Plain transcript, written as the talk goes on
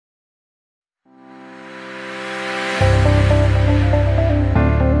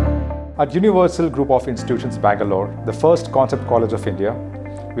At Universal Group of Institutions Bangalore, the first concept college of India,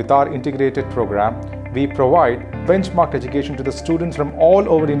 with our integrated program, we provide benchmark education to the students from all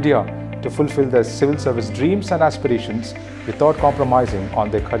over India to fulfill their civil service dreams and aspirations without compromising on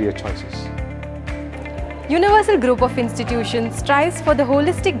their career choices. Universal Group of Institutions strives for the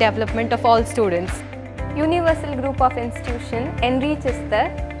holistic development of all students. Universal Group of Institutions enriches the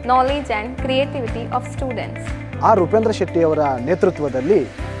knowledge and creativity of students. R Upendra Shetty ಅವರ ನೇತೃತ್ವದಲ್ಲಿ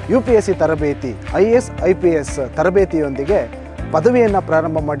UPSC ತರಬೇತಿ, IAS, IPS ತರಬೇತಿಯೊಂದಿಗೆ ಪದವಿಯನ್ನು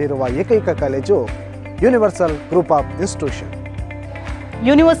ಪ್ರಾರಂಭ ಮಾಡಿರುವ ಏಕೈಕ college universal group of institution.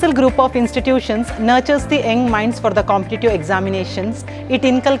 Universal Group of Institutions nurtures the young minds for the competitive examinations. It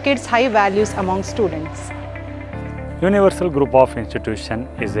inculcates high values among students. Universal Group of Institution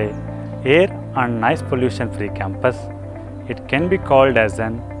is a air and noise pollution free campus. It can be called as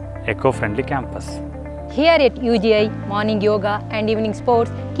an eco-friendly campus. Here at UGI, morning yoga and evening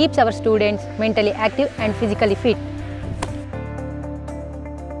sports keeps our students mentally active and physically fit.